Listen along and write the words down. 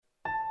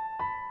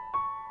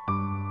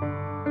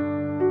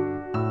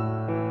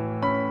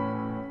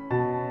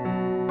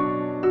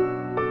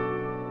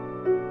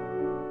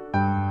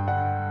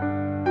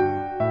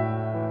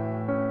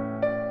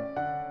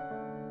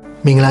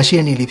မင်္ဂလာရှိ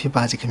တဲ့နေ့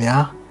လေးဖြစ်ပါစေခင်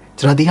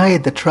ဗျာကျွန်တော်ဒီဟာရဲ့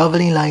The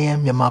Traveling Lion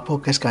မြန်မာ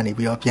podcast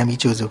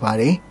ကနေပြီးတော့ပြန်ပြီးကြိုဆိုပါ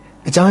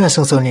ရစေအကြောင်းအရာ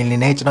စုံစုံလင်လ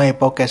င်နဲ့ကျွန်တော်ရဲ့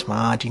podcast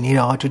မှာဒီနေ့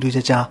တော့ထူးထူး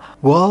ခြားခြား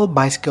World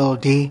Bicycle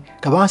Day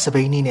ကမ္ဘာစ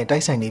ပိန်နေ့နဲ့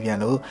တိုက်ဆိုင်နေပြန်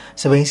လို့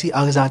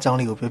စပိန်စီအားကစားအကြောင်း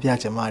လေးကိုပြောပြ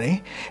ချင်ပါ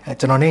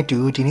တယ်ကျွန်တော်နဲ့အတူ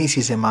ဒီနေ့အ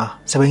စီအစဉ်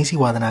မှာစပိန်စီ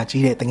ဝါ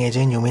သနာကြီးတဲ့တငယ်ချ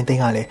င်းညိုမင်းသိ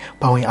န်းကလည်း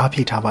ပါဝင်အားဖြ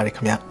ည့်ထားပါတယ်ခ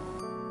င်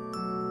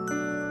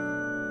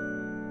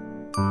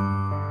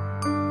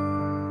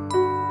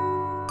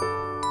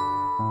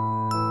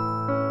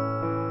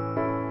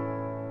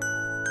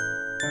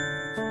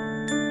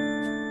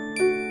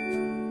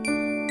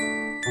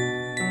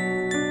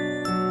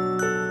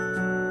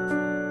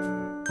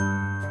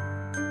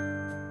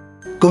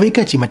ဗစ်က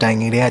ကြီးမတိုင်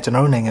ခင်တည်းက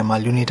ကျွန်တော်တို့နိုင်ငံ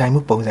မှာလူနေထိုင်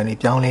မှုပုံစံ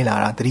တွေပြောင်းလဲလာ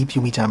တာသတိပြု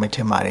မိကြမယ်ထ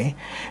င်ပါ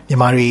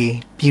တယ်မြန်မာတွေ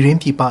ပြည်ရင်း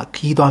ပြည်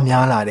ပခီးသွား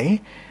များလာ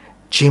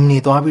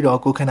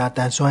တယ်ဂျင်နေသွားပြီးတော့ကိုယ်ခန္ဓာတ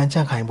န်ဆွ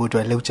မ်းကြံ့ခိုင်ဖို့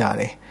အတွက်လှုပ်ကြ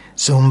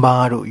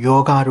တယ်ဇွန်ဘာတို့ယော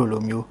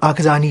ဂတို့လိုမျိုးအား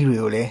ကစားနည်းတွေကို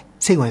လည်း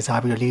စိတ်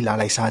ဝင်စားပြီးတော့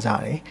လေ့လာလိုက်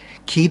စားကြတယ်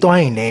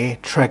ခီးသွားရင်လည်း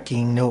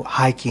trekking တို့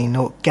hiking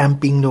တို့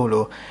camping တို့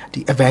လိုဒီ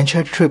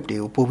adventure trip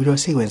တွေကိုပို့ပြီးတော့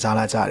စိတ်ဝင်စား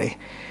လာကြ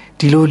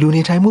တယ်ဒီလိုလူ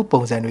နေထိုင်မှု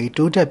ပုံစံတွေ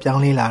တိုး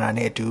တက်ပြောင်းလဲလာတာ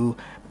နဲ့အတူ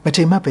မထ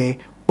င်မှတ်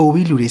ပဲ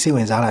ပိုပြီးလူတွေစိတ်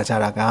ဝင်စားလာကြ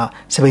တာ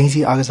ကစပိန်စီ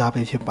အားက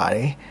စားပဲဖြစ်ပါတ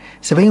ယ်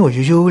။စပိန်ကို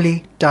ရိုးရိုး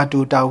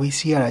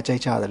လေးတာတူတာဝီစီရတာကြိုက်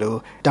ကြသလို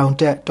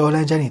တောင်တက်တော်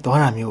လန်ချမ်း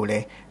တွေသွားတာမျိုးကိုလ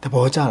ည်းသ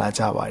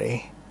ဘောကျလာကြပါတယ်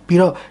။ပြီး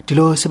တော့ဒီ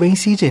လိုစပိန်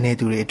စီကျင်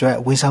တဲ့သူတွေ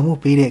အတွက်ဝန်ဆောင်မှု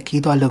ပေးတဲ့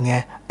ခီးသွွားလုပ်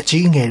ငန်း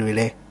အကြီးအငယ်တွေ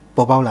လည်း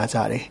ပေါ်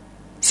ပေါက်လာကြတယ်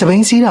။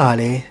စပိန်စီတာက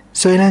လည်း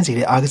ဆွဲလ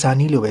န်းစီတဲ့အားက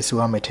စားနည်းလိုပဲ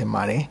ဆိုရမယ်ထင်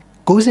ပါတယ်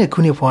။90ခု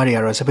နှစ်ဖွားတွေက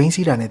တော့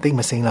စပိန်စီတာနဲ့တိတ်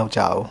မစိမ်း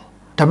လောက်ကြဘူး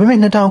။ဒါပေမဲ့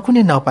2000ခုနှ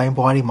စ်နောက်ပို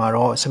င်းဘွားတွေ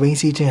မှာတော့စပိန်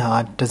စီချ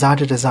င်းဟာတ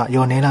စားတ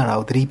စားယောနေလာတာ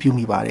ကိုသတိ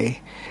ပြုမိပါတယ်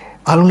။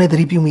အားလုံးလည်းသ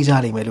တိ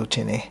ပြုမိကြလိမ့်မယ်လို့ထ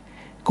င်တယ်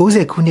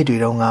90ခုနှစ်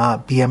တွေတုန်းက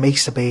BMX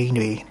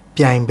စပိန်တွေ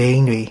ပြိုင်ဘိ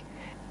န်းတွေ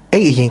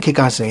အဲ့အ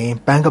ရင်ခေတ်ကဆိုရင်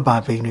ပန်း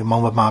ကပါဘိန်းတွေမော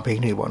င်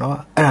ပမာဘိန်း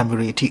တွေပေါ့နော်အဲ့ဒါ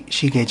မျိုးတွေ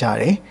အထိရှိ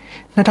ခဲ့ကြတယ်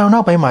2000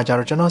နောက်ပိုင်းမှာကျ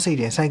တော့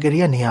ကျွန်တော်စိတ်တယ်စိုက်ကယ်ရီ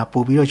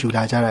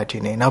ကနေရာပို့ပြီးတော့ယူလာကြတာထ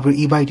င်တယ်နောက်ပြီး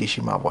e-bike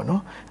တွေရှိ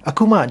မှာပေါ့နော်အ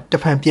ခုမှ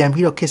တဖန်ပြန်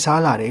ပြီးတော့ခေတ်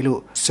စားလာတယ်လို့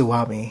ဆိုရ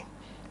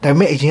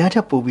မယ်ဒါပေမဲ့အရင်အထ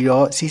က်ပို့ပြီး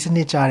တော့စီးစ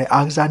နစ်ကြတဲ့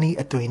အားကစားန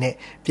ည်းအသွင်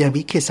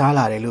နဲ့ပြန်ပြီးခေတ်စား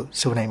လာ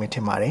တယ်လို့ဆိုနိုင်မှထ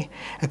င်ပါ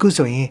တယ်အခု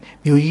ဆိုရင်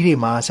မြို့ကြီးတွေ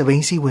မှာစပိ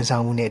န်စီဝန်ဆော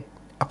င်မှုနဲ့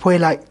အဖွဲ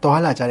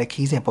လိုက်သွားလာကြတဲ့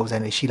ခီးစဉ်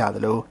ပုံစံတွေရှိလာသ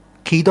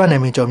လိုခီးသွားနာ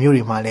မည်ကျော်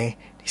မျိုးတွေမှာလ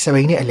ည်းဒီစ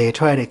ပိန်နဲ့အလဲ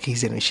ထွက်ရတဲ့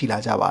ခီးစဉ်တွေရှိလာ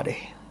ကြပါ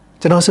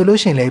တယ်ကျွန်တော်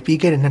ဆိုလို့ရှိရင်လ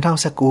ည်းပြီးခဲ့တဲ့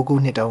2019ခု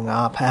နှစ်တုန်းက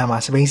ဖန်မှာ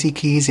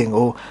စပိန်စီခီး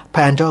စဉ်ကို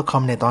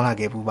fan.com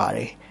နဲ့သွားလာခဲ့ပူပါ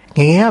တယ်င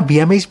ယ်ငယ်က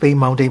BMX Bay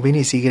Mountain ဘိ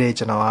န်းတွေစီးခဲ့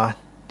တဲ့ကျွန်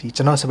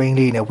တော်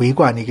စပိန်လေးနဲ့ဝေး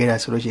ကွာနေခဲ့တာ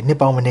ဆိုလို့ရှိ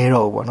ရင်နှစ်ပေါင်းမနေ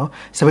တော့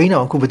ဘူးပေါ့နော်စပိန်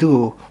တော့အခုဘ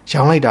သူ့ကို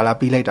ရောင်းလိုက်တာလား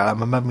ပြီးလိုက်တာလား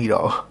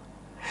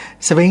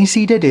မမှတ်မိတော့စပိန်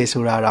စီးတတ်တယ်ဆို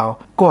တာတော့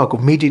ကိုယ့်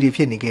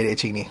အကူမေတီတီဖြစ်နေခဲ့တဲ့အ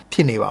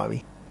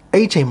ချိန်နေဖြစ်နေပါပြီ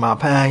အဲ့ဒီအချိန်မှာ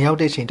ဖန်ရောက်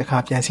တဲ့အချိန်တစ်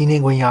ခါပြန်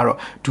စီးနှင်းခွင့်ရတော့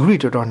ဒူးတွေ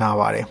တော်တော်နာ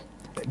ပါ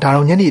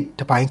တယ်ဒါတော့ညနေ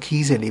တစ်ပို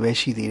င်းခီးစဉ်လေးပဲ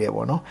ရှိသေး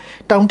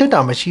တယ်ပေါ့နော်တောင်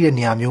တက်တာမရှိတဲ့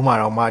နေရာမျိုးမှာ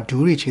တော့မှ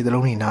ဒူးတွေခြေသ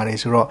လုံးတွေနာတယ်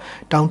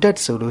ဆိုတော့တောင်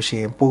တက်ဆိုလို့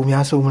ရှိရင်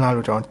ပိုများဆိုးမ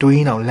လားလို့ကျွန်တော်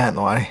တွေးနေအောင်လ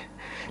န့်သွားတယ်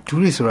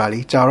ဒူးတွေ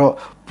ဆိုတာလေကြာတော့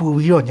ပူ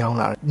ပြီးတော့ညောင်း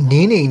လာတယ်န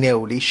င်းနေနဲ့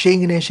ကိုလေရှိန်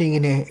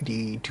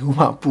ကနေဒီဒူး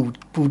မှ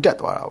ပူ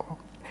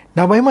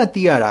တက်သွားတာပေါ့နောက်ပိုင်းမှ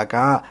သိရတာက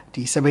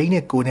ဒီ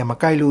စပိန်နဲ့ကိုနဲ့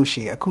မကိုက်လို့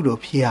ရှိရင်အခုလို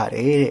ဖြစ်ရတ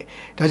ယ်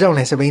တဲ့ဒါကြောင့်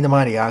လည်းစပိန်သ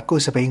မားတွေကကို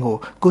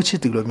စပိန်ကိုချစ်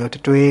သူလိုမျိုး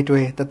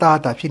တွဲတ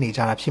တာဖြစ်နေကြ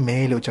တာဖြစ်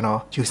မယ်လို့ကျွန်တော်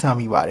ယူ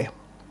ဆမိပါတယ်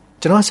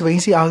ကျွန်တော်စပိန်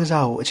စီအားက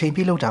စားကိုအချိန်ပြ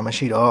ည့်လောက်တာ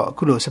မရှိတော့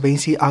အခုလို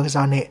စပိန်စီအား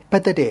ကစားနဲ့ပ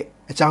တ်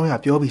သက်တဲ့အကြောင်း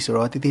အရာပြောပြီးဆို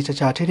တော့တည်တည်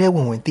ချာချာထဲ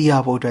ဝင်သိရ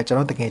ဖို့အတွက်ကျွန်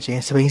တော်တကယ်ချ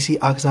င်းစပိန်စီ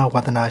အားက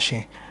စားဝါသနာရှ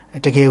င်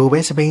တကယ်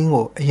ကိုပဲစပိန်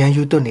ကိုအ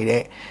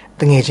ရန်ယူသွတ်နေတဲ့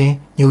တကယ်ချ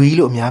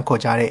င်းညူကြီးလို့အများခေါ်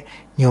ကြ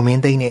တဲ့ညို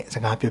မင်းသိန်းနဲ့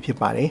စကားပြောဖြစ်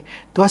ပါတယ်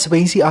။သူကစပိ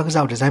န်စီအားက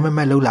စားကိုဒီဇိုင်း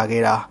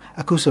မတ်လုပ်လာခဲ့တာ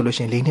အခုဆိုလို့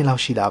ရှိရင်4နှစ်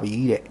လောက်ရှိလာ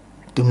ပြီတဲ့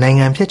။သူ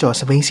နိုင်ငံဖြတ်ကျော်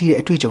စပိန်စီရဲ့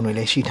အတွေ့အကြုံ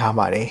တွေလည်းရှိ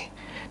ထားပါတယ်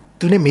။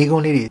သူနဲ့မေးခွ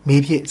န်းလေး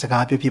တွေမေးဖြစ်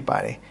စကားပြောဖြစ်ပါ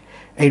တယ်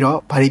။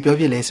အဲ့တော့ဘာတွေပြော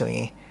ဖြစ်လဲဆိုရ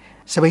င်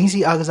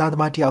စပိန်စီအားကစား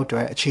သမားတယောက်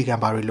အတွက်အ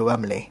ခြေခံဘာတွေလိုအပ်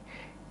မလဲ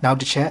။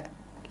နောက်တစ်ချက်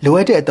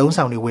လိုအပ်တဲ့အသုံး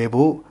ဆောင်တွေ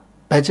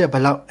ဝယ်ဖို့ဘတ်ဂျက်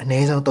ဘယ်လောက်အန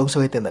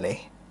ည်းဆုံးသုံးစွဲတင်တယ်လဲ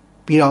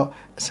။ပြီးတော့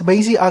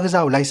စပိန်စီအား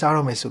ကစားကိုလိုက်စားရ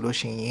မယ်ဆိုလို့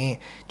ရှိရင်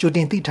ကြို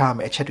တင်သိထား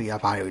ရမယ့်အချက်တွေက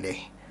ဘာတွေလဲ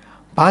။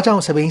ဘာကြော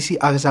င့်စပိန်စီ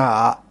အားက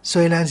စားက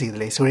ဆွဲလန်းစီတယ်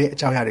လဲဆိုတဲ့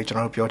အကြောင်းအရာတွေ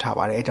ကျွန်တော်တို့ပြောထား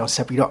ပါတယ်အဲကြောင့်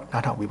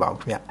ဆက်ပြီးတော့နား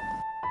ထောင်ပြပါဦးခင်ဗျ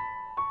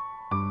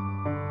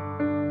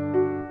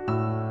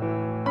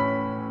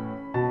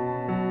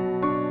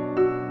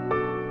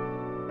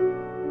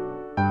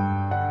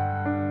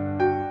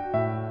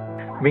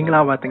မင်္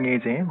ဂလာပါတ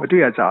ငယ်ချင်း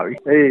မတွေ့ရကြ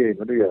ပြီအေး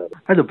မတွေ့ရ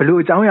ဘူးအဲ့ဆိုဘယ်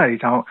လိုအကြောင်းအရာ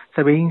တွေကြောင့်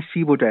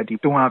စပိန်စီဖို့အတွက်ဒီ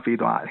တွန်းအား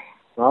ပေးသွားတယ်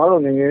ငါ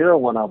တို့ငယ်ငယ်တော့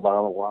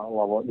ဝန်တာပါတော့ကွာ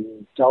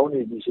ဟိုပါဒီကျောင်း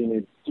နေဒီ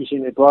ရှင်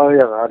နေတွား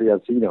ရတာတွေ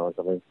ကစီးတယ်စ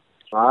ပိန်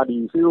ငါ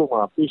ဒီ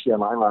ဖေးဖို့မှာပြ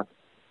ည့်ရှည်မှာအဲ့မှာ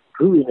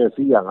ဂရုရင်းနဲ့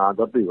စီးရငါ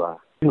တော့တွေ့ပါ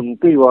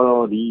တွေ့သွား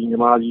တော့ဒီမြန်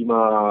မာပြည်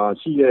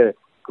မှာရှိ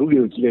တဲ့ဂရု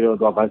တွေကိုကြည့်ရတော့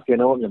သူကဘတ်စကက်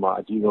တော့မြန်မာ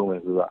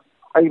အကြီးဆုံးပဲသူက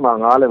အဲ့မှာ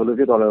ငါလည်းဘယ်လို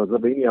ဖြစ်သွားလဲဆိုစ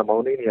ပိန်နေရမော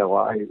င်းနေရ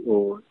ကွာအဲ့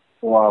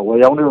ဟိုဝယ်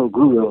ရောက်တဲ့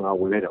ဂရုတွေ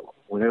ကငါဝင်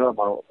လိုက်တော့ဝင်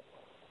လိုက်တော့မှာ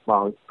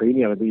ဘိ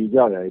န်းနေရ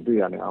တည်ကြတယ်တွေ့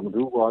ရတယ်အမ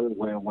တူကွာဝင်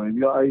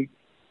ပြီးတော့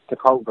အဲ့တစ်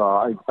ခေါက်က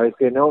အဲ့ဘတ်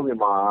စကက်တော့မြန်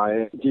မာ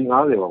ရဲ့အကြီး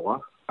90ပေါ့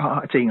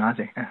ကွာအချိန်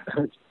90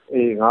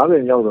အေး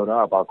90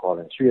ရောက်တော့ဒါကဘာခေါ်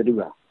လဲရွှေတူ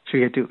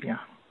လားရွှေတူဗျာ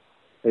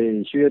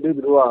ရွှေတူ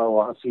တို့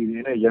ကအစီအစ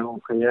ဉ်နဲ့ရန်ကုန်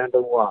ခရ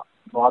မ်းတုံးက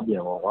သွားပြ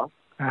န်ပေါ့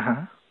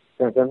ကွာဟ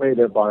မ်ကဲမိတ်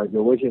လည်းပါ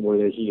တယ်ကြိုးဝှေ့ရှင်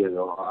တွေလည်းရှိ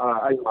ရဆို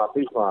အဲ့မှာ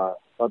page မှာ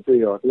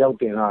对哦，တယောက်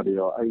တင်လာတယ်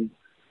ရောအဲ့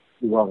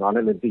ဒီ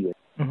ကငါနဲ့လည်းတည်တယ်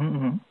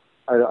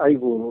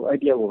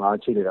အဲ့တယောက်ကိုငါ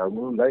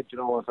ချိနေတာဘူးလိုက်ကျွန်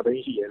တော်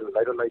စပိန်ရှိရဲလို့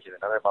လိုက်တော့လိုက်ချင်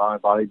တယ်ဒါပေမဲ့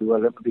ဘာတွေသူက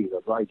လည်း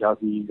မသိတော့သူအဲ့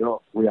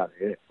ဂျာစီတော့ဝေးရတ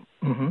ယ်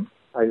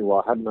အဲ့ဟို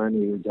ဟတ်မန်နေ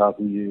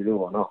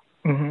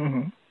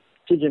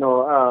ဂျာစီလို့ပေါ့နော်ချစ်ကျွန်တော်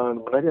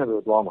မနေ့ကဆို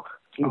သွား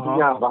မှာဒီက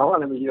ဘာမှ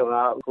လည်းမရှိတော့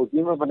ငါ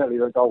ဟိုကျင်းမပတ်တယ်လေး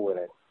တော့တောက်ဝင်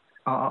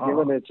တယ်ကျင်း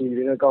မနဲ့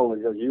ချီလေးနဲ့ကောက်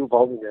ဝင်ပြီးရေဘော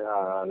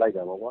င်းပြီးနေတာလိုက်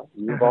တာပေါ့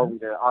ကွာရေဘော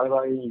င်းပြီးတယ်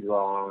အားလုံးအင်းကြီးဆို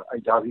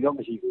အဲ့ဂျာစီတော့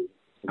မရှိ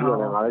ဘူးဒီက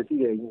ငါလည်း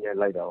ရှိတယ်အင်းကြီး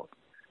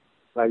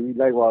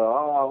လိုက်တော့လိုက်သွားတော့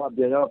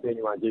ပြန်တော့ပြင်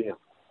နေမှာကျင်း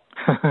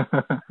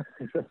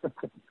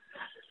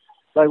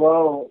ရလိုက်သွား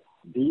တော့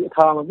ဒီ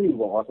အခါမသိ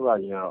ဘူးပေါ့ဆိုတာ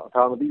ကြီးကတော့အ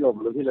ခါမသိတော့ဘ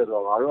ယ်လိုဖြစ်လဲဆို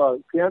တော့ငါတို့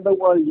ကခရမ်းသုံး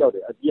ပါးကြီးရောက်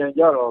တယ်အပြန်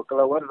ကြတော့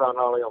ကလဝက်တရာနာ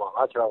လောက်ရောက်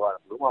မှာငါ6ပါးဘ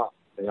လို့မှ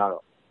မရ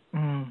တော့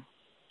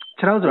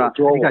6ဆိုတာအ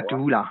ဓိ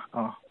ကဒူး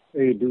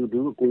လားအေး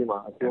ဒူးကိုင်းမှာ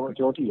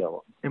အကျော်ထိတာ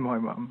ပေါ့အေးမဟု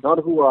တ်ပါနောက်တ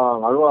စ်ခု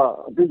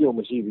ကငါတို့ကအတွေ့အကြုံ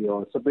မရှိပြီး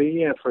တော့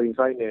စပိန်ရဲ့ train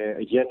site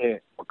နဲ့အရက်နဲ့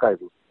မကိုက်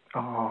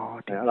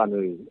ဘူးအဲ့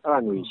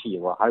လိုမျိုးရှိရ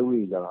ပါ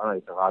highway ကြတော့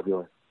အဲ့ဒါစ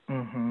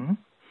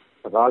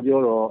ကားပြောစ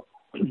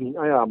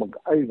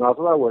ကားပြောတော့အဲ့ငါ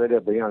ဆိုတာဝယ်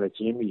တဲ့ဘိန်းကလ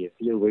ည်းကျင်းမိတယ်တ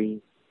ရုတ်ဘိ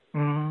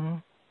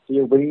န်းတ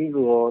ရုတ်ဘိ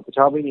န်းဆိုတော့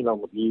တခြားဘိန်း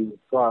တွေတော့မပြီး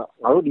ဘူးသူက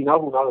ငါတို့ဒီ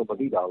နောက်ခုနောက်တော့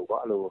မသိတာဘူး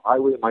ကွာအဲ့လို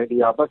highway မိုင်း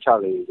100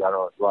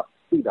ပတ်ချလေကြတော့သူက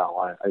သိတာ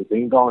ဟောအဲ့ဘိ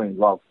န်းကောင်းရင်သူ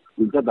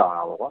ကလူသက်တာ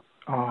တာပေါ့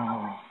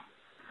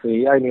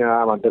ကွာဒီအဲ့နေ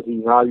ရာမှာတပီ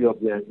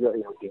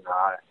ငါးပြီးတော့ပြန်ပြီးတော့အိမ်တင်လာ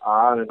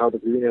တယ်နောက်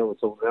တပီနဲ့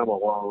ကိုစုံစမ်းပါ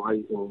ကွာအဲ့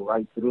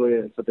သူတို့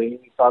ရဲ့စပိန်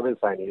service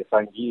ဆိုင်တွေ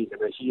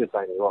ဆိုင်ကြီးနာမည်ရှိတဲ့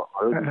ဆိုင်တွေတော့ငါ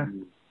တို့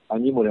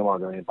အကြီးမိုးထဲမှာ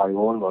ဆိုရင်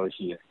ဘိုင်ဘောလို့လို့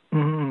ရှိတယ်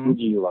သူ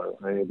ကြီး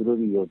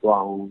ရောပါတော့သူတို့ကြီးရောတွား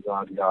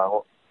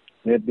အောင်ဒါဒီဟာဟော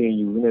နေ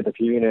တင်ယူနေတဖြ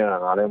ည်းဖြည်း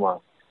နဲ့ငါထဲမှာ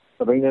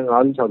စပိန်နဲ့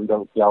9စီး6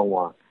စီးတော့ပြောင်း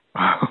သွား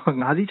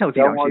9စီး6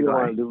စီးတော့ရှိ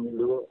သွားလူ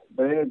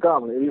ဘယ်က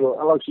မလဲအဲ့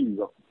လောက်ရှိ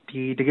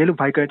ပြီတော့ဒီတကယ်လို့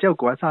biker ကြောက်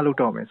ကစလုပ်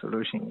တော့မယ်ဆို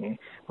လို့ရှိရင်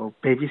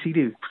ဟိုဘယ်ပစ္စ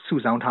ည်းတွေစု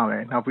ဆောင်းထားမ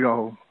ယ်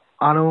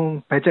နောက်ပြီးတော့အားလုံး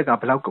budget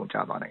ကဘယ်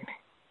လောက်ကုန်ကျသွားနိုင်လဲ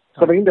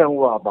စပိန်တန်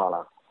ဟိုအပါ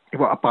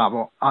လားဒီပေါ့အပါ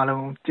ပေါ့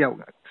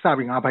အားလုံးကြောက်စ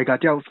ပြီးငါ biker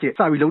ကြောက်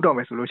စပြီးလုပ်တော့မ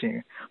ယ်ဆိုလို့ရှိ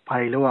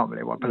ရင်ဘာတွေလုပ်ရမ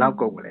လဲပေါ့ဘယ်လောက်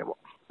ကုန်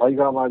မလဲပေါ့ဘိုင်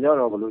ကာ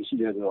မှာကြတော့ဘယ်လိုရှိ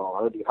လဲ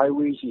ဆိုတော့ငါတို့ဒီ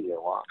highway ရှိတယ်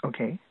ကွာ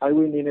okay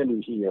highway နေ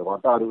တဲ့လူရှိတယ်ကွာ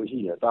တာတိုရှိ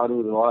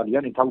တယ်တာတိုတော့ဒီ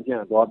ကနေထောက်ပြန်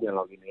သွားပြန်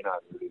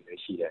လောက်နေတာလူတွေလည်း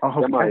ရှိတယ်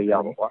ကျမရ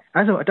ရပါကွာ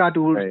အဲ့ဆိုတာ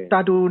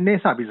တိုနဲ့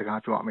စပြီးစ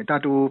ကားပြောရ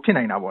မယ်တာတိုဖြစ်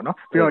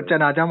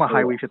နိုင်တာပေါ့နော်ပြီးတော့ကျန်တာကြမှာ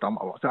highway ဖြစ်သွား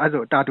မှာပေါ့ဆို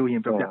အဲ့ဆိုတာတိုရ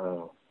င်ပြောပြ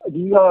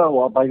အကြီးက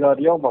ဟိုဘိုင်ကာ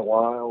တယောက်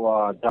မှာကွာ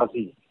ဟိုဂျာ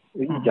စီ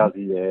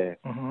ဂျာစီရယ်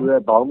သူ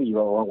ရဲ့ဘော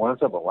င်းမီပေါ့1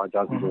 set ပေါ့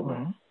ကွာဂျာစီလို့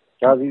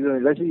ဂျာစီဆို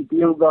ရင်လက်ရှိတ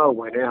ရုတ်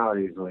ကဝင်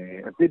တဲ့ဟာတွေဆိုရင်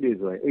အစ်စ်တွေ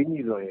ဆိုရင်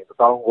အင်ကြီးဆိုရင်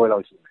1000ခွဲလော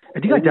က်ရှိတယ်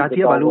အဓိက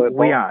ဂျာစီကဘာလို့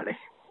ဝေးရလဲ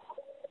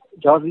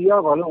ဂျာစီက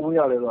ဘာလို့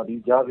ဝေးရလဲ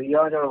ဆိုတော့ဒီဂျာစီ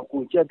ကကျတော့ကို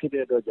ကြက်ဖြစ်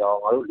တဲ့အတွက်ကြော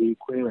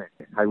င့်ငါတို့လေခွင်းမယ်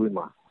highway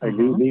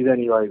မှာလေးစံ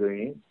နေပါဆိုရ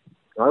င်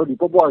ငါတို့ဒီ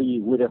ပေါ့ကြီး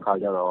ဝေးတဲ့ခါ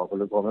ကျတော့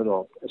ဘယ်လိုခေါ်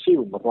မလဲတော့အ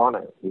ရှိကို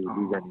မသွားနိုင်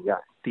ဘူးလေးစံနေရတ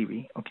ယ်တီးပြီ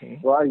โอเค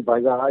ဆိုအဲ့ဒီ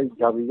ဘိုင်က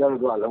အဲ့ဂျာစီကျ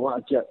တော့အလုံးဝ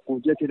အကျက်ကို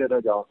ကြက်ဖြစ်တဲ့အတွ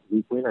က်ကြော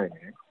င့်လေခွင်းနိုင်တ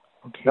ယ်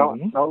โอเค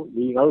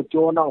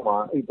နောက်ဒီငါတို့ကြောနောက်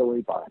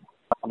မှာအိတ်သွေးပါတယ်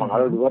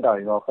အမှငါတို့လို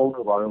အပ်တာတွေတော့ဖု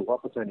န်းလိုပါတော့ဘာ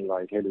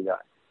ပတ်စံနေပါထည့်လို့ရ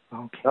တယ်โ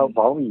อเคနောက်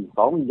ဘောင်းမီ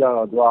ကျ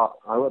တော့သူ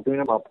ကငါတို့အတွ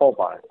င်းထဲမှာဖော့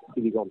ပါ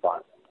တယ်ဆီလီကွန်ပါတ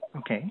ယ်โอ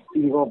เคဆီ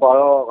လီကွန်ပါ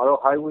တော့ငါတို့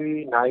highway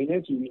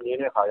နိုင်နဲ့ကြ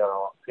ည့်ပြီးနေတဲ့ခါကျ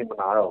တော့ပြင်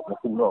မနာတော့မ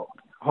ပူတော့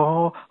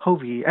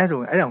ဟောဟုတ်ပြီ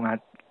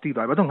အဲ့တော့ငါတည်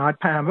သွား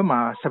ပြီဘာလို့ငါဖန်ဘက်မှာ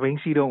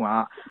စပိန်စီးတော့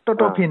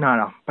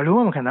ကတော်ဖြစ်နေတာဘလို့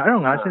မှမခံတာအဲ့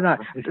တော့ငါစဉ်း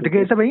စားတ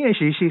ကယ်စပိန်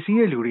ရဲ့ရှေးစီး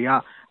ရဲ့လူတွေ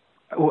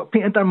ကဟို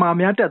အပြင်အ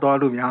တမာများတက်သွား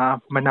လို့များ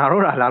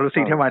မနာတော့တာလားလို့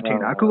စိတ်ထဲမှာထင်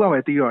တာအခုက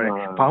ပဲသိတော့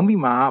တယ်ဘော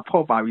င်းဘီမှာ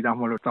ဖော့ပါပြီးသားမ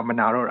ဟုတ်လို့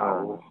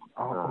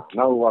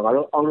မနာတော့တာဟုတ်နောက်ငါ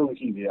တို့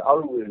အောက်လို့ရှိတယ်အောက်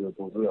လို့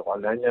တွေပုံဆိုရပါ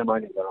လမ်းကျမ်းပို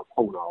င်းတွေ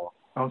ကတော့ဖုံတာပေါ့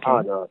ဟုတ်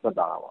ကဲ့အဲ့ဒါ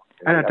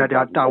သက်တာပါအဲ့ဒါ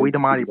တာဝေးသ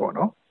မားတွေပေါ့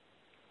နော်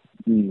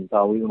တာ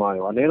ဝေးသ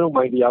မားတွေပါအန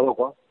ည်းဆုံးမိုင်100ပေါ့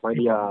ကွာမိုင်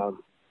100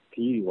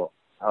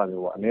ခီးပေါ့အဲ့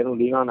လိုပေါ့အနည်းဆုံး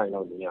4-5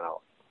နိုင်လောက်နေ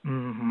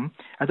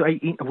ရတာပေါ့အဲ့တော့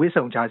အဲ့အဝိ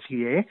ဆောင်ချာစီ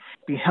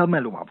ရယ်ပြီး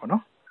helmet လို့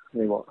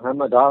မှာပေါ့နော်ဒီပေါ့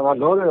helmet ဒါငါ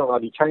လောတယ်ငါ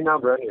ဒီ China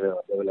brand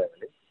တွေပဲပြောလိုက်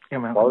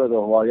တယ်လေဘာလို့လဲဆို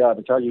တော့ဟိုရ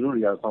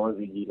တခြားယူလို့တွေကဆော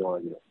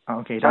င်းစီကြီးတော့ကြီးတယ်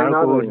โอเคဒါတော့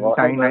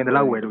ကိုတိုင်းနိုင်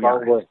တဲ့လောက်ဝယ်လို့ရ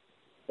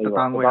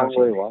တယ်တောင်းခွဲပါ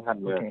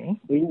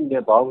ဟမ်အ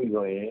င်းကြီးနဲ့ပေါင်းပြီး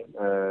ဆိုရင်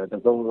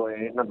တစုံဆိုရ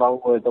င်2000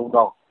ခွဲ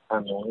3000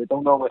ဟမ်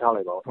3000ပဲ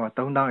ထားလိုက်ပါဟို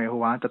3000ရဟို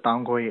က1000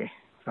ခွဲရ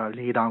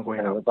4000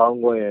ခွဲတော့1000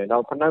ခွဲရ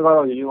နောက်ဖနက်က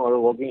တော့ရိုးရိုး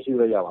walking shoe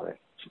လိုက်ရပါ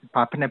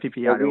တယ်ဘာဖ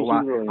နက်ဖြစ်ရတယ်ဟို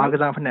ကအား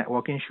ကစားဖနက်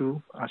walking shoe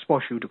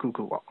sport shoe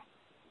တခုခုပေါ့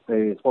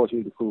sport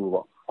shoe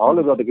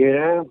တခုပေါ့ဘာလို့လဲဆိုတော့တကယ်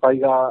တမ်း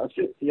ဘိုင်ကာအစ်စ်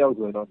တယောက်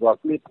ဆိုရင်တော့သူက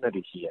clip ဖနက်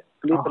တွေရှိတယ်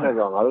clip ဖနက်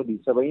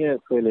ဆိုတော့ငါတို့ဒီစပိန်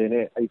ရဲ့ဆွေ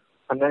လင်နဲ့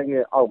အဲ့ဖနက်ရဲ့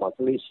အောက်မှာ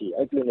clip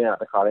ရှိအဲ့ clip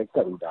နဲ့တခါလေးက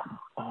တ်ပြီးတာ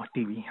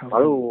တီးပြီငါ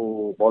တို့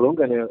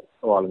ဘောလုံးကန်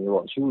တဲ့ဟိုလိုမျိုး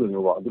ပေါ့ shoe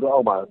လိုမျိုးပေါ့သူတို့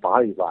အောက်မှာ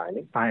ဘားတွေပါ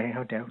တယ်လေပါတယ်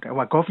ဟုတ်တယ်ဟို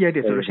က golf ရိုက်တ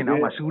ယ်ဆိုလို့ရှိရင်အောက်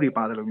မှာ shoe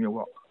တွေပါတယ်လို့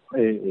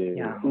မျိုးပေါ့အေး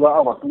သူ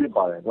ကအောက်မှာ clip ပါ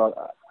တယ်သူက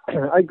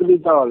အဲ့ clip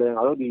ကတော့လ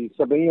ည်းငါတို့ဒီစ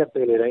ပိန်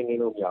ရဲ့ဆွေလင်တို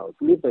င်းနေလို့မရဘူး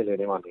clip ဆွေလင်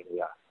ထဲ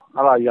မှာနေလို့ရ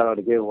တယ်အဲ့ဒါကြီး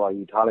ကတော့တကယ်ဟို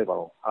ယူထားလိုက်ပါ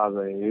တော့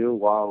အဲ့ဒါဆို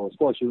ရင်ရိုးကွာဟို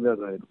sport shoe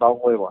နဲ့ဆိုရင်1000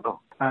ခွဲပေါ့နော်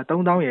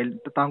3000ရယ်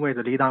1000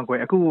ခွဲဆို4000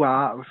ခွဲအခုက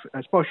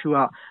sport shoe က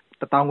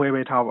1000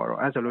ခွဲပဲထားပါတော့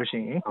အဲ့ဆိုလို့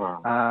ရှိရင်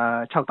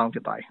6000ဖြ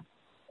စ်သွားပြီ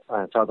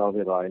6000ဖြ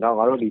စ်သွားပြီနောက်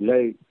ငါတို့ဒီ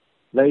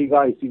လက်က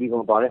စီလီကွ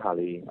န်ပါ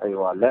တဲ့ဟာလေး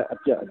အဲ့ဟိုလက်အ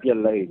ပြက်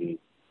လက်လေး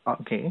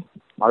โอเค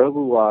ငါတို့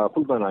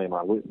ကဖုတ်ပန်လိုက်မှာ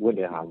ဝင့်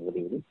တဲ့ဟာမျိုး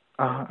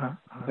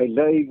လေးလေအဲ့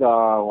လက်က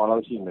ဟိုလော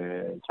က်ရှိမယ်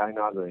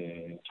China ဆိုရင်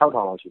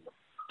6000လောက်ရှိမယ်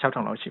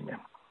6000လောက်ရှိမယ်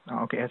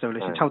OK အဲ့ဆို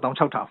လို့ရှိရင်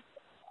6,600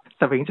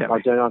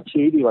စပိန်ချက်ပဲကျွန်တော်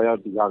ချေးတွေပါရောက်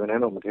ဒီကကနေ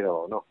တော့မထ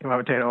ည့်တော့ဘူးနော်ဒီ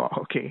မှာမထည့်တော့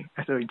OK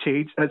အဲ့ဆိုချေး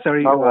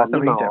sorry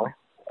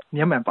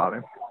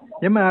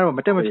စပိန်ချက်ပဲမြန်မာပါပဲမြန်မာကတော့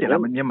မတက်မဖြစ်လား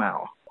မြန်မာ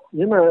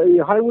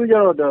ရောမြန်မာအေး highway ကျ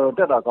တော့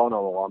တက်တာကော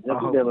င်းတာပေါ့ကွာမျက်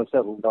စိလည်းမဆ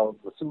က်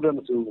ဘူးတော့စူးလည်း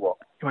မစူး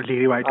ဘူးပေါ့ဒီမှာလေ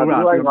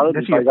တွေပါတိုးတာလ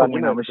က်ရှိက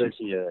ပုံနေတာမ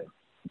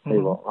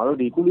ရှိရဲဟေးပေါ့ငါတို့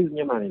ဒီ police မြ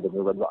န်မာနေ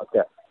တယ်မျိုးပဲသူအက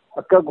က်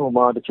ကကိုမှ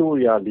တချို့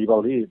တွေကဒီ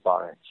ပေါက်လေးပါ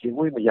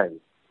တယ်ရှင်ဝေးမရိုက်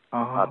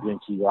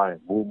ဘူးပြင်ချီသွား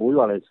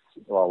တယ်မိုးရွာလဲ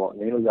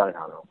ဟိုပေါ့နင်းလို့ရ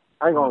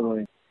တဲ့ဟာတော့အဲ့ကောင်ဆို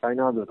ရင်တို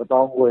င်းသားဆို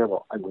1000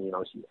ခွဲပေါ့အဲ့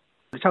ဝင်လောက်ရှိတယ်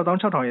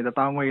6,600ရဲ့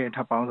1000ခွဲရဲ့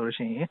ထပ်ပေါင်းဆိုလို့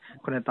ရှိရင်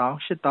9,000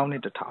 8,000နဲ့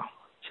1000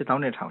 8,000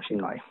နဲ့1000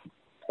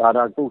ရှိသွားပြီ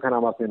ဒါကိုခ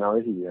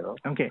ဏမှပြင်တာပဲရှိ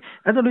တယ်နော်โอเ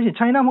คအဲ့ဆိုလို့ရှိရင်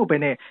China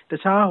မဟုတ်ပဲနဲ့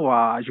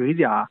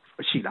တခြားရွေးစရာ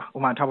ရှိလားဥပ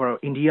မာ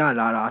ထားပါတော့အိန္ဒိယ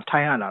လာတာ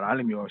ထိုင်းကလာတာအဲ့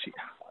လိုမျိုး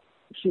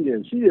ရှိတာရှိ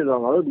တယ်ဆိုတော့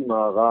ငါတို့ဒီ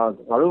မှာက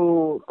ငါ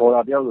တို့ဘော်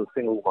ဒါတယောက်ဆိုစ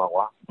င်ကာပူ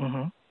မှာကွာ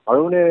ငါ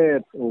တို့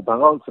နဲ့ဟို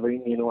ဘန်ကောက်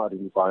စပိန်နေတော့အတူ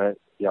တူပါ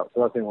တဲ့တယောက်ဆို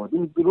တော့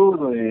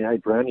စင်ကာပူသူတို့ဆိုရင်အဲ့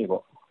brand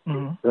တွေပေါ့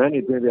brand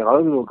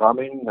တွေပြင်ငါတို့ဆို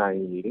garment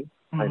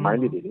နိုင်နေလေအဲ့ mind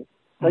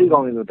တွေလေအဲ့ဒီ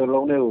ကောင်တွေဆိုတစ်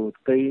လုံးနဲ့ဟို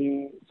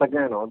3စက္က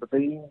န့်တော့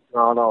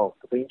3,500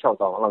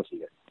 3,600အဲ့လောက်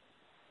ရှိတယ်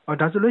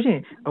ဒါဆိုလို့ရှိ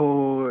ရင်ဟို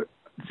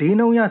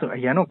ဈေးနှုန်းရဆိုအ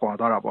ရန်တော့ကွာ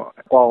သွားတာပေါ့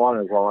ကွာသွားတ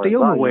ယ်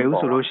တရုတ်မဝယ်ဘူး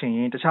ဆိုလို့ရှိ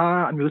ရင်တ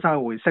ခြားအမျိုးအစား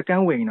ကိုစက္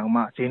ကန့်ဝယ်ရင်တော့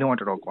မှဈေးနှုန်းက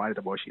တော်တော်ကွာတဲ့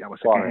သဘော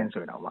ရှိတာပေါ့စက္ကန့်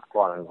ဆိုရင်တော့မှ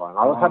ကွာတယ်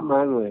ကွာငါတို့ဟတ်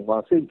မန်းဆိုရင်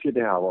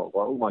ကွာစိတ်ဖြစ်တဲ့ဟာပေါ့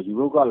ကွာဥ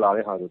ပမာယူရို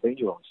ကလာတဲ့ဟာဆို3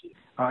ကျော်အောင်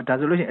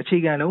ရှိဒါဆိုလို့ရှိရင်အခြေ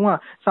ခံလုံး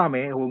ဝစ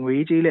မယ်ဟို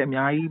ငွေကြေးလည်းအ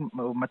များကြီး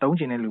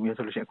မတုံးချင်တဲ့လူ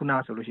မျိုးဆိုလို့ရှိရင်ခု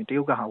နဆိုလို့ရှိရင်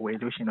တရုတ်ကဟာ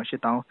ဝယ်လို့ရှိရင်တော့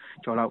8,000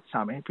ကျော်လောက်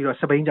စမယ်ပြီးတော့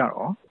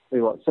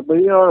စပိန်ကြတော့အေးပေါ့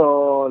စပိန်က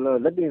တော့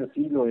လက်တင်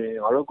စီးလို့ရင်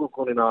ငါတို့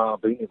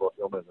ကိုနေနာဘိန်း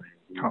တွေပေါ့ပြောမယ်ဆိုရင်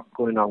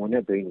ကိုနေနာဝင်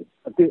တဲ့ဘိန်း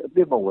တွေအ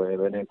စ်မဝယ်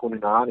ပဲနဲ့ကိုနေ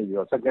နာ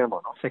ကနေပြီးတော့စက္ကန့်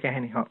ပေါ့နော်စက္ကန့်ဟ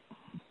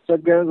င်းဟုတ်စ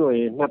က္ကန့်ဆိုရ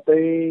င်2သိ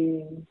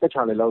န်းပတ်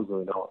ချာလေးလောက်ဆို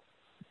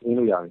ရင်တော့ရ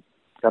င်းလို့ရ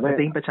ပြီဒါပေမဲ့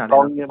သိန်းပတ်ချာလေး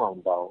ကောင်းရင်းမှ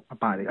မပေါ့အ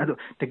ပါတယ်အဲ့ဒါ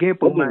တကယ်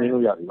ပုံမှန်ရ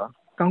င်းလို့ရ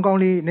ပြီပါကော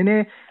င်းလေးနည်း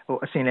နည်း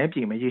ဟိုအ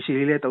စင်လဲပြင်မယ်ရေရှည်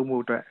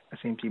လေးလဲသုံးဖို့အတွက်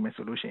အစင်ပြင်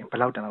မယ်ဆိုလို့ရှိရင်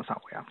ဘယ်လောက်တန်လောက်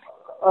စောင့်ဝယ်ရ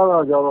မလဲအဲ့ဒါ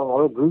ကြော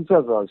င့်ငါတို့ group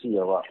set ဆိုတာရှိ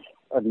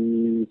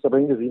ရပါဒီစပိ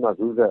န်တစ်စီးမှာ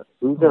group set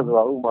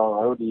ဆိုတာဥ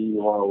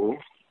ပမာငါတို့ဒီဟို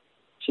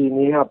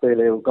ချီနီးကပယ်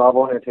လေ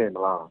ကိုကာဘောနဲ့ထည့်မ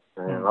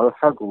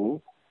လားငါတို့ဟက်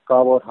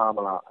ကိုကာဘောထားမ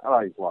လားအဲ့ဒါ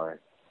ကြီးကွာတယ်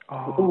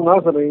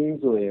အခုငါစပိန်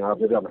ဆိုရင်ငါ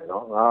ပြောပြ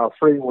မယ်နော်ငါ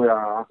frame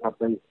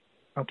ဝယ်တာငါသိ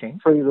Okay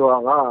frame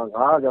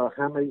ဆိုတာငါကြောင့်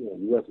handmade in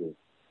USA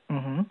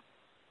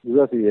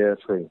USA ရဲ့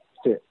frame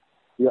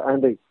တစ်ဒီ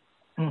antique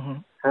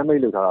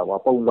handmade လုပ်ထားတာကွာ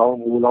ပုံလော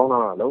င်းမူလော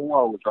င်းတာလုံးဝ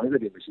ကို joint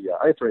တွေမရှိရ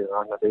အဲ့ frame က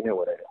2သိန်းနဲ့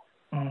ဝယ်တယ်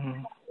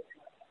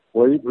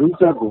ဝယ် group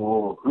set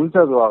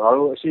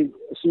ဆိုတာငါတို့အ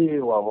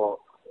ရှိဟိုပါပေါ့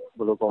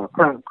ဘယ်လိုကောခ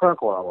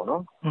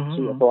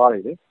န့်ခေါ်တာပေါ့နော်ရှိအသွားတွေ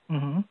လေ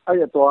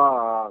အဲ့ဒီအသွား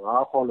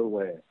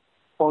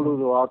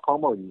ကငါခေါ်လို့ပဲခေါ်လို့ဆိုတာ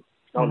ခေါင်း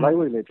ပေါက်ကြီးနောက်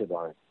lightweight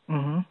လေးဖြစ်သွားတယ်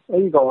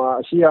အဲ့ဒီကောင်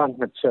ကအရှိက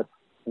2ချက်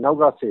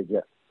နောက်က10ချ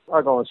က်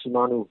အဲ့ကောင်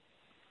ရှီမာနို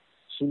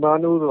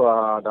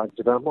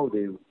ဆိုတာဒါဂျပန်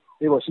မဟုတ်သေး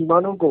ဘူးဒီပေါ့ရှီမာ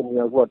နိုကုမ္ပ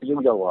ဏီကတရု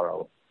တ်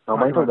ရောက်သွားတာပေါ့နောက်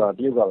ပိုင်းထုတ်တာ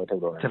တရုတ်ကပဲထုတ်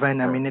တော့ဂျ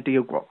ပန်နာမည်နဲ့တ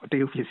ရုတ်ပေါ့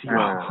တရုတ်ပစ္စည်း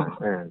ပါ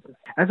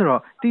အဲ့ဆိုတော့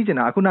သိကျင်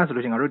တာအခုန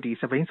ဆိုလို့ရှိ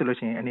ရင်ငါတို့ဒီစပိန်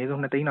ဆိုလို့ရှိရင်အနည်းဆုံး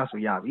2သိန်းလောက်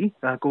ဆိုရ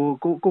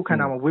ပြီကို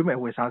ခန္ဓာမှာဝေးမဲ့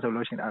ဝယ်စား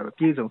ဆိုလို့ရှိရင်အဲ့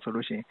ပြေဆုံးဆို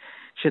လို့ရှိရင်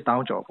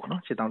8,000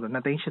ကျော်ပေါ့နော်8,000ဆို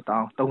2သိန်း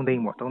8,000 3သိ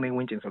န်းပေါ့3သိန်းဝ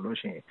န်းကျင်ဆိုလို့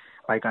ရှိရင်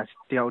ဘိုက်က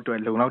တယောက်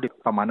အတွက်လုံလောက်တဲ့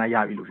ပမာဏ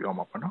ရပြီလို့ပြော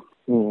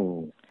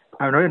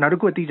မှာပေါ့နော်အဲ့တော့နောက်တစ်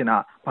ခုသိကျင်တာ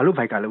ဘာလို့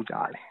ဘိုက်က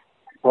လောက်ကြရလဲ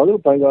ဘာလို့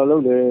ဘိုက်က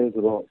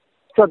လောက်လဲဆိုတော့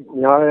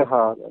ဆက်များတဲ့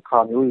ခါ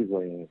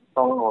မျိုးကြီးဆို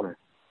ရင်တောင်းတ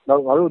ယ်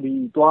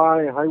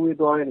နောက်ငါတို့ဒီသွားတဲ့ highway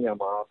သွား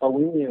တဲ့နေရာမှာပဝ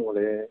င်းမြင်ကို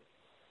လည်း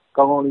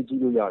ကောင်းကောင်းလေးကြည့်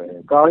လို့ရတယ်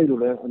ကားလေး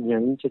လိုလည်းအမြ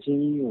န်ကြီးချက်ချ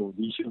င်းကြီးကို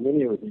ဒီရှူခ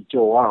င်းတွေ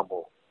ကိုဒီကြော်ရမှာ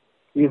ပေါ့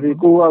ဒီ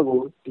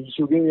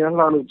ကိုဒီရှူခင်းရမ်း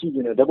လှလို့ကြ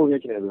ည့်နေတယ်ဓာတ်ပုံရို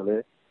က်ချင်တယ်ဆို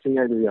လည်းဆင်း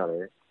ရိုက်လို့ရ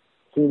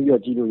တယ်ဆ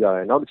င်းပြီးတော့ကြည့်လို့ရတ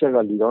ယ်နောက်တစ်ချက်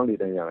ကလီကော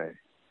င်းလေတန်းရ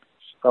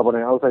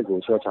တယ်ကာဗွန်ဒိုင်အောက်ဆိုက်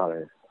ကိုလျှော့ချတ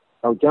ယ်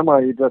နောက်ကျန်းမာ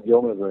ရေးအတွက်ပြော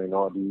မယ်ဆို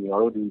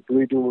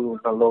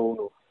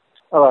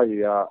ရင်တော့ဒီငါတို့ဒီသွေးတိုးတို့နှလုံးတို့အဲ့ဒါကြီး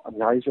ကအ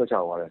များကြီးလျှော့ချ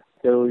သွား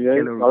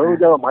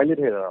တယ်ကျလို့ရဲငါတို့ကျတော့ mileage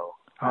ထည့်တာ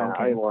တော့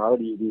အဲ့ဟိုငါတို့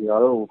ဒီငါ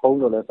တို့ဖု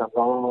န်းဆိုလဲစံ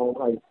ကောင်း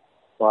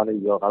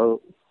အဲ့သွားနေပြီးတော့ငါတို့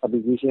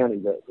application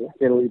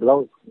ကနေပြီးကယ်လိုရီဘယ်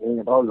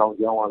လောက်လောင်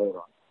ကြော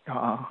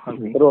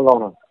င်းသွားလဲတော့ဟုတ်ပြီတော်တော်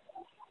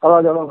လောင်တာအဲ့ဒါ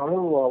ကြော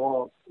င့်ငါတို့ဟို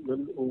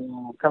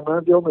ခံမှ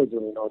န်းပြောမယ်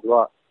ဆိုရင်တော့သူ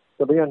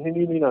ကတပည့်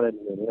ကနှင်းနေတာလည်း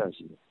နေတာ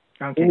ရှိတယ်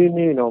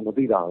နှင်းတော့မ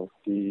သိတာ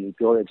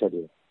ဘူးဒီပြောတဲ့ချက်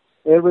တွေ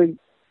average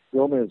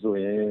ပြောမယ်ဆို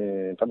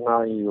ရင်တ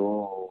နာရီ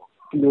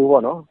ကိုကီလို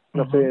ပေါ့နော်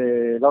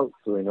20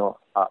လောက်ဆို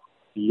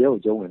ရင်တော့ဒီရဲကို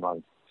ကျုံးဝင်ပါ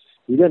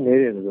ပြီဒီတဲ့နေ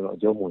တယ်ဆိုတော့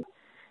အကျုံး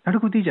ဝင်နောက်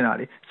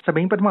တစ်ခုသိချင်တာလေစ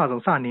ပိန်ပထ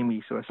မဆုံးစနေ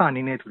ပြီဆိုတော့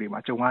စနေတဲ့သူ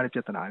တွေမှာကြုံရတဲ့ပြ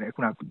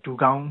ဿနာလေခုန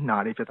ကဒူကော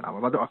င်းနာတဲ့ပြ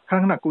ဿနာပါဘာလို့ခ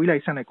ဏကိုကြီး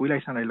လိုက်ဆ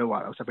န်းလိုက်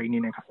လောက်ရတော့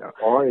စပိန်နေတဲ့ခါကျတော့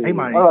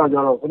အဲ့မှာ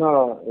အဲ့ဒါကျတော့ခုန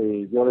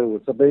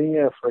ကပြောလို့စပိန်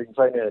ရဲ့ frame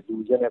size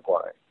နဲ့ဒူချက်နဲ့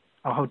ကွာတယ်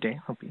ဟုတ်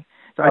တယ်ဟုတ်ပြီ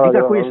ဆိုတော့အဓိ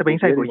ကကိုယ့်ရဲ့စပိန်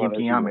size ကိုရင်ပြ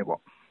င်ရမယ်ပေါ့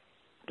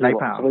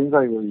လိုက်ပါစပိန်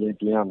size ကိုရင်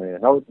ပြင်ရမယ်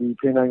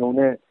နောက်ဒီဖိနိုင်ကုန်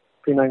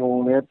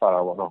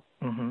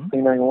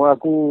နဲ့ပါတာပေါ့နော်ဖိနိုင်ကုန်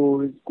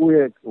ကကို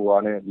ယ့်ရဲ့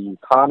ဟိုဟာနဲ့ဒီ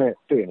ခါးနဲ့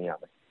တွေ့နေ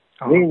ရမယ်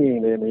ငိ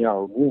မ့်နေလည်းမ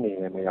ရဘူးငိ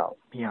မ့်နေလည်းမရဘူး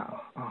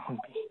ဟုတ်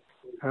ပြီ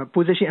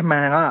position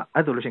အမှန်က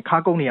အဲ့ဆိုလို့ရှိရင်ခါ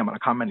ကုန်းနေရ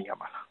မှာလားခါမက်နေရ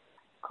မှာလား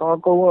ခါ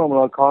ကုန်းရ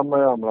မလားခါ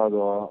မက်ရမလား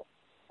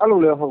ဆိုတော့အဲ့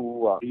လိုလည်းဟုတ်ဘူး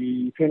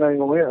ကွာဒီဖိနိုင်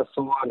ကုန်ရဲ့အ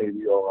စိုး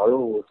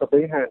ရနေပြီးတော့ငါတို့စပိ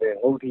န်ဟန်တဲ့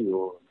ငုတ်ထီ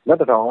ကိုလက်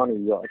တထောင်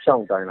ကနေပြီးတော့အချော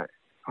င်းတိုင်းလိုက်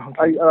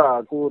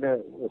အဲ့ဒါကို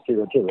နဲ့ခြေ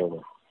တော့ဖြစ်လို့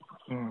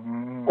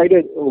အဲ့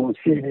တဲ့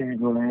ရှင်းနေ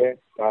လို့လည်း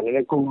ဒါလ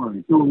ည်းကုန်းပါပြီ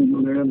ကျုံလ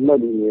ည်းလက်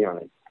နေရတ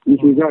ယ်ဒီ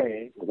ချိန်ကျရ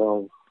င်တော့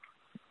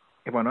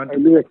ပေါ့နော်အဲ့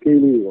ဒီကေး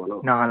လေးပေါ့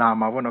နော်နာလာ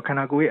မှာပေါ့နော်ခန္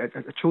ဓာကိုယ်ရဲ့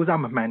အချိုးစား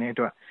မမှန်တဲ့အ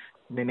တွက်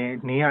နည်းနည်း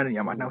နေရတဲ့နေ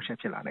ရာမှာနှောက်ယှက်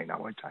ဖြစ်လာနေတာ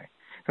ပေါ့ကြိုင်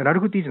ဆိုတော့နောက်တ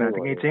စ်ခုသိချင်တာတ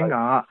ကယ်ချင်းက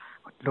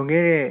လွန်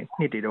ခဲ့တဲ့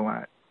နှစ်တွေတုန်းက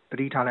တ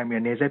တိထားလိုက်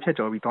ပြီးနေဆက်ဖြတ်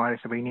ကျော်ပြီးသွားတဲ့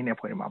စပိန်နေနဲ့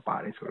ဖွဲ့မှာပါ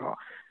တယ်ဆိုတော့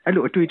အဲ့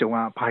လိုအတွေ့အကြုံက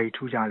ဘာတွေ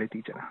ထူးခြားလဲသိ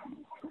ချင်တာ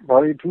ဘာ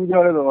တွေထူး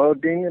ခြားလဲဆိုတော့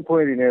တင်းအ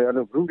ဖွဲ့တွေနဲ့အဲ့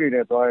လို group တွေ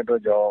နဲ့သွားတဲ့အတွ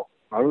က်ကြောင့်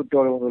ငါတို့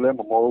တော်တော်ဆိုလည်း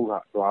မမောဘူးက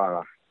သွား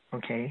တာ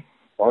Okay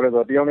ဘာလို့လဲ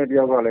ဆိုတော့တယောက်နဲ့တ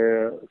ယောက်ကလည်း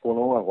အကုန်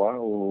လုံးကကွာ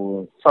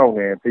စောင့်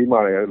နေပေးမှ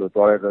လည်းအဲ့လို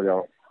သွားတဲ့အတွက်ကြော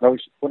င့်နောက်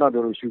ခုန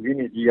ပြောလို့ရှူခင်း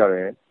နေကြီးရတ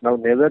ယ်နောက်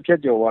နေဆက်ဖြတ်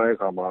ကျော်သွားတဲ့အ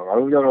ခါမှာငါ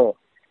တို့ကျတော့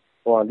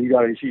လီဒါ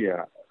တွေရှိရ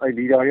အဲ့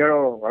လီဒါတွေက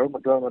တော့ငါတို့မ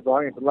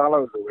သွားရင်တစ်လားလော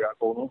က်လိုရအ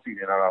ကုန်လုံးစီ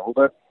နေတာကဟိုဘ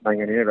က်နိုင်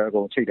ငံတွေနဲ့လည်းအ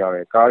ကုန်ချိတ်ထားတ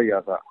ယ်ကားတွေက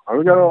စငါ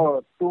တို့ကျတော့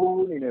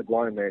တိုးအနေနဲ့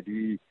သွားနေတယ်ဒီ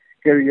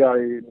carrier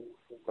တွေ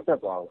မတက်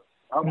သွားဘူး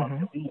အဲ့မှာ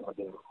ပြီးရတ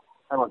ယ်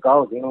အဲ့မှာကား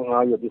ကိုဒင်းလုံး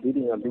ငါးပြီးပစ္စည်း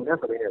တွေလူနဲ့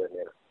စပိန်နဲ့ပဲ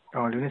နေ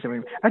တာလူနဲ့စပိ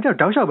န်အဲ့ကြောင့်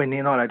တောက်လျှောက်ပဲန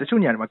င်းတော့လိုက်တ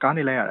ချို့နေရာတွေမှာကား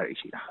နေလိုက်ရတာ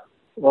ရှိတာ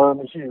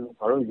မရှိဘူး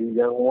ငါတို့ဒီရ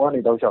န်ကုန်ကနေ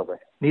တောက်လျှောက်ပဲ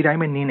နေတိုင်း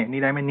ပဲနင်းတယ်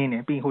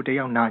ပြီးဟိုတ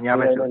ယောက်နာညာ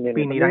ပဲဆို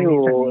ပြီးနေတိုင်းနေ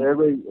ချက်နေအဲ့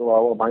ဘယ်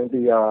မိုင်းတ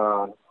ရား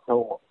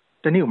တော့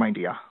တနေ့မိုင်းတ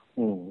ရား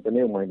တ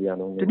နေ့မိုင်းတရား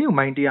နှုံးတနေ့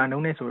မိုင်းတရား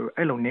နှုံးနေဆို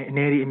အဲ့လိုနေအ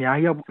နေတွေအများ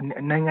ကြီးရောက်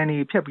နိုင်ငံတွေ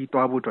ဖြတ်ပြီး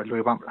သွားဖို့အတွက်လွ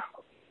ယ်ပါမလား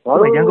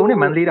ရန်ကုန်နဲ့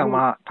မန္တလေးတောင်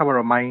မှထားပါ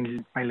တော့မိုင်း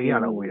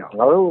400လောက်ဝေးတာ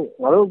ငါ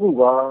တို့အခု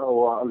က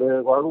အလဲ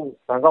ကွာအခု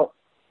ဘန်ကောက်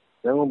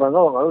ရန်ကုန်ဘန်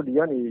ကောက်ငါတို့ဒီက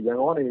နေရန်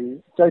ကုန်ကနေ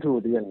ကြိုက်ထူ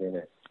တည်းနေ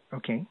နေโอ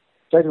เค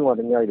ကြိုက်ထူမှာ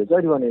တ냐ကြီးတယ်ကြို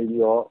က်ထူကနေ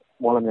ပြီးတော့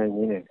မော်လမြိုင်ရ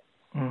င်းနေ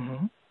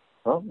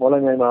နော်မော်လ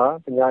မြိုင်မှာ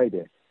တ냐ကြီးတ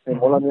ယ်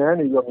မော်လမြိုင်က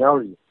နေပြီးတော့မြောက်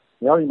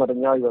ရီမှာတ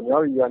냐ကြီးတော့မြော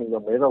က်ရီကနေပြီး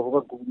တော့မဲတော့ဟိုဘ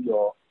က်ကူးပြီး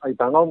တော့အဲ့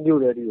ဘန်ကောက်မြို့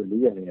တဲ့ဒီကို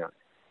4ရက်နေရတယ်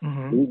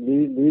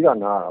လေးက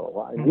နားတာပေါ့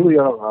ကွာအဲ့ဒီက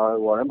တော့ငါ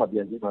ဟိုထဲမှာပြ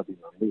န်ကြည့်မှသိ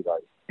မှာမေ့ပါ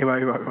ပြီအေးပါ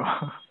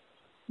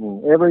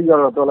အဲ့ဘက်က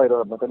တော့တော့လိုက်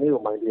တော့တနေ့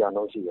ကိုမိုင်းတရား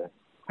နှုံးရှိတယ်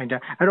အဲ့ဒါ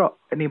အဲ့တော့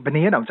အနေဘယ်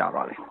နေရတောင်ကြာ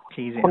သွားလဲ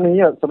ခီးစဉ်9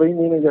ရက်စပိန်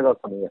နေကြတော့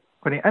9ရက်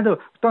အဲ့တော့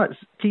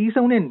ခီး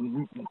ဆုံးတဲ့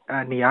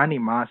နေရာနေ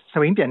မှာစ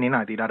ပိန်ပြန်နေ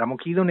လာသေးတာဒါမှမဟု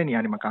တ်ခီးဆုံးတဲ့နေရာ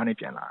နေမှာကားနဲ့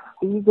ပြန်လာတာ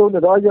ခီးဆုံး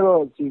တော့ကျ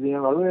တော့စီစဉ်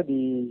ငါတို့ရဲ့ဒီ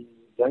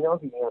ရန်ကြောင်း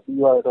စီစဉ်ကပြီး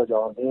သွားတဲ့တော့ကြော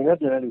င့်နေနဲ့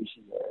ပြန်တဲ့လူ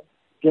ရှိတယ်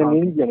ပြန်နေ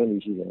ပြန်တဲ့လူ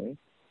ရှိတယ်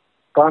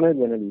ကားနဲ့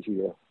ပြန်တဲ့လူရှိ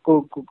တယ်ကို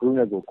ဂရု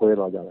နဲ့ကိုကွဲ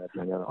သွားကြတယ်ပြ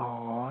န်ကြတော့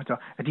ကျွန်တော်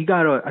အဓိက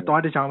တော့အ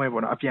သွားတစ်ချောင်းပဲ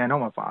ပေါ့နော်အပြန်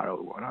တော့မပါတော့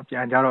ဘူးပေါ့နော်ပြ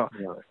န်ကြတော့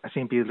အဆ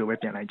င်ပြေလို့ပဲ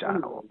ပြန်လိုက်ကြတာ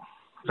ပေါ့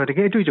ဆိုတော့တက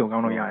ယ်အတွေ့အကြုံကော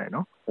င်းတော့ရတယ်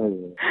နော်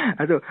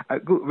အဲ့တော့အ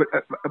ခု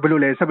ဘယ်လို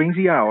လဲစပိန်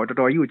စီးရတော့တော်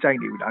တော်ကြီးကိုကြိုက်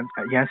နေပြီလား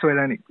ရန်ဆွဲလ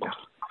န်းနေပြီလား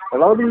ဘယ်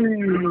လိုဒီ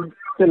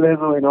စစ်လဲ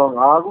ဆိုရင်တော့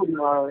ငါအခုဒီ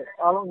မှာ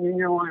အားလုံးငင်း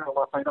ငင်းဝိုင်း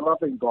တော့ဆိုင်တလား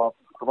ပိတ်သွား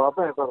ကဘာ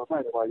ပဲဆိုတော့ဆို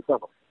င်တယ်ပါကြီးစက်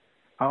ပါ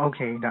โอเค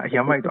ဒါအရ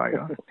င်မိုက်သွား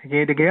ရော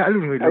တကယ်အဲ့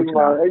လိုမျိုးလုပ်ချင်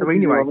တာစပိန်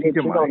နေပါကြီးကြ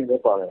မှာ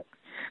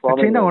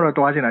ချင်းတောင်ကတော့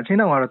တွားချင်တာချင်း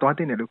တောင်ကတော့တွားတ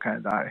င်တယ်လို့ခံ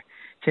စားရတယ်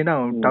ချင်းတော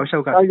င်တောက်လျှော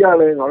က်ကအဲ့ရ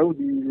လဲငါတို့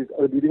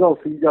ဒီကောက်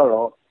စီးကြ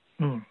တော့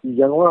ဒီ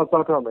ရန်ကုန်က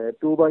စထွက်မယ်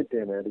တိုးဘိုက်တ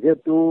င်တယ်တကယ်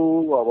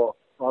တိုးပါပေါ့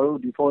ငါတို့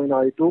ဒီ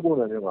foreigner တွေတိုးပုံ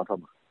စံမျိုးငါထွက်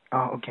မှာ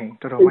โอเค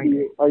တော်တော်မိုက်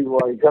အဲ့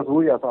ဟိုက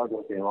ဆိုးရစား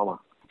တော့တင်သွားမှာ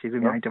ကျေး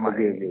ဇူးများတင်ပါတ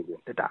ယ်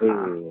တက်တာ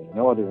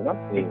နော်ဟုတ်တယ်နော်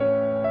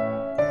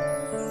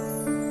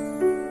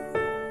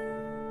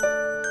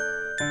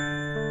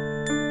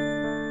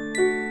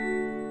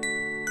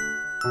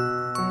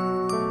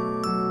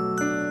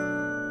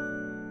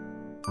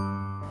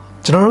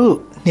ကျွန်တော်တို့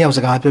နှစ်ယောက်စ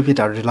ကားပြောဖြစ်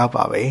တာဒီလောက်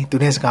ပါပဲသူ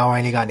နဲ့စကားဝို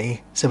င်းလေးကနေ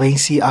စပိန်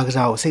စီအားက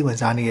စားကိုစိတ်ဝင်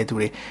စားနေတဲ့သူ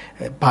တွေ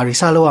ဘာတွေ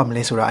စလုပ်ရမ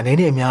လဲဆိုတာအနေ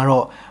နဲ့အများ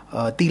တော့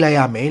တီးလိုက်ရ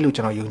မယ်လို့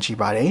ကျွန်တော်ယုံကြည်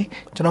ပါတယ်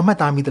ကျွန်တော်မှတ်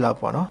သားမိသလောက်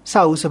ပေါ့နော်စ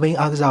အုပ်စပိန်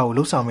အားကစားကို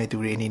လှုပ်ဆောင်မဲ့သူ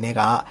တွေအနေနဲ့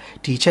က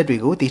ဒီချက်တွေ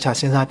ကိုတေချာ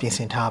စဉ်းစားပြင်ဆ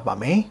င်ထားပါ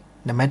မယ်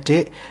နံပါတ်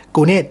1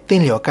ကိုနဲ့တ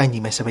င့်လျော်ကိုက်ညီ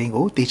မဲ့စပိန်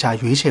ကိုတေချာ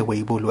ရွေးချယ်ဝေ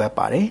ဖို့လိုအပ်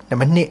ပါတယ်နံ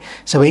ပါတ်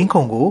2စပိန်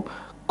ခုံကို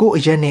ကို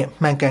အရက်နဲ့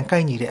မှန်ကန်ကို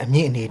က်ညီတဲ့အမြ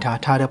င့်အနေထား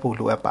ထားတတ်ဖို့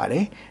လိုအပ်ပါတ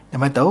ယ်နံ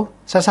ပါတ်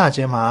3ဆက်ဆချ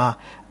င်းမှာ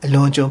အ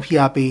လွန်ကြုံဖိ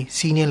အားပေး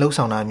စီးနှင်းလှုပ်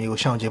ဆောင်တာမျိုး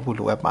ရှောင်ကျဉ်ဖို့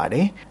လိုအပ်ပါတ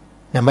ယ်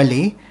နံပါတ်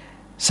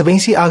4စပိန်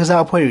စီအားက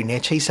စားအဖွဲ့တွေ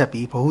နဲ့ချိတ်ဆက်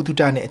ပြီးဗဟုသု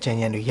တနဲ့အကြံ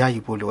ဉာဏ်တွေရ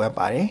ယူဖို့လိုအပ်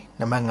ပါတယ်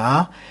နံပါတ်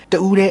5တ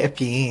ဦးတဲ့အ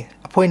ပြင်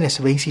အဖွဲ့နဲ့စ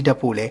ပိန်စီတက်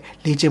ဖို့လည်း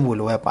လေ့ကျင့်ဖို့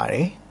လိုအပ်ပါတ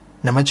ယ်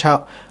နံပါတ်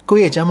6ကို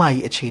ယ့်ရဲ့ကျန်းမာ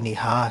ရေးအခြေအနေ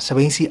ဟာစ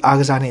ပိန်စီအား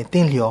ကစားနဲ့တ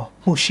င့်လျော်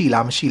မှုရှိ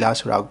လားမရှိလား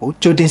ဆိုတာကို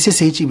ကြိုတင်စစ်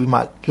ဆေးကြည့်ပြီးမှ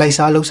လိုက်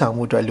စားလှုပ်ဆောင်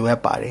မှုအတွက်လိုအ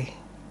ပ်ပါတယ်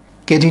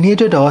ကဲဒီနေ့အ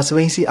တွက်တော့စ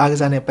ပိန်စီအားက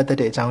စားနဲ့ပတ်သက်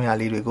တဲ့အကြောင်းအရာ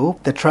လေးတွေကို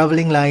The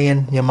Traveling Lion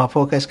မြန်မာ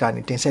Podcast က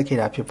နေတင်ဆက်ခဲ့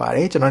တာဖြစ်ပါတ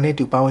ယ်ကျွန်တော်နဲ့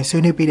တူပါဝင်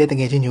ဆွေးနွေးပေးတဲ့တ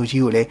ကယ်ချင်းညို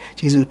ကြီးကိုလည်း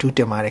ကျေးဇူးအထူးတ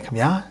င်ပါတယ်ခင်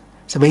ဗျာ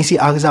စပိန်စီ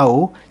အားကစား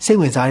ကိုစိတ်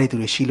ဝင်စားတဲ့သူ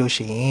တွေရှိလို့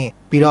ရှိရင်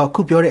ပြီးတော့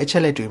ခုပြောတဲ့အချ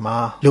က်လက်တွေမှာ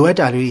လိုအပ်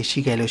တာလေးတွေရှိ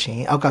ခဲ့လို့ရှိရ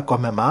င်အောက်က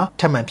comment မှာ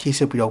ထပ်မံဖြည့်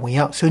ဆွတ်ပြီးတော့ဝင်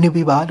ရောက်ဆွေးနွေး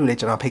ပေးပါလို့လည်း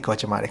ကျွန်တော်ဖိတ်ခေါ်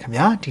ချင်ပါတယ်ခင်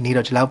ဗျာဒီနေ့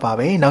တော့ဒီလောက်ပါ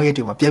ပဲနောက်ရက်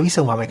တွေမှာပြန်ပြီး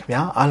ဆုံပါမယ်ခင်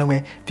ဗျာအားလုံးပဲ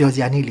ပျော်စ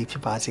ရာနေ့လေးဖြ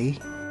စ်ပါစေ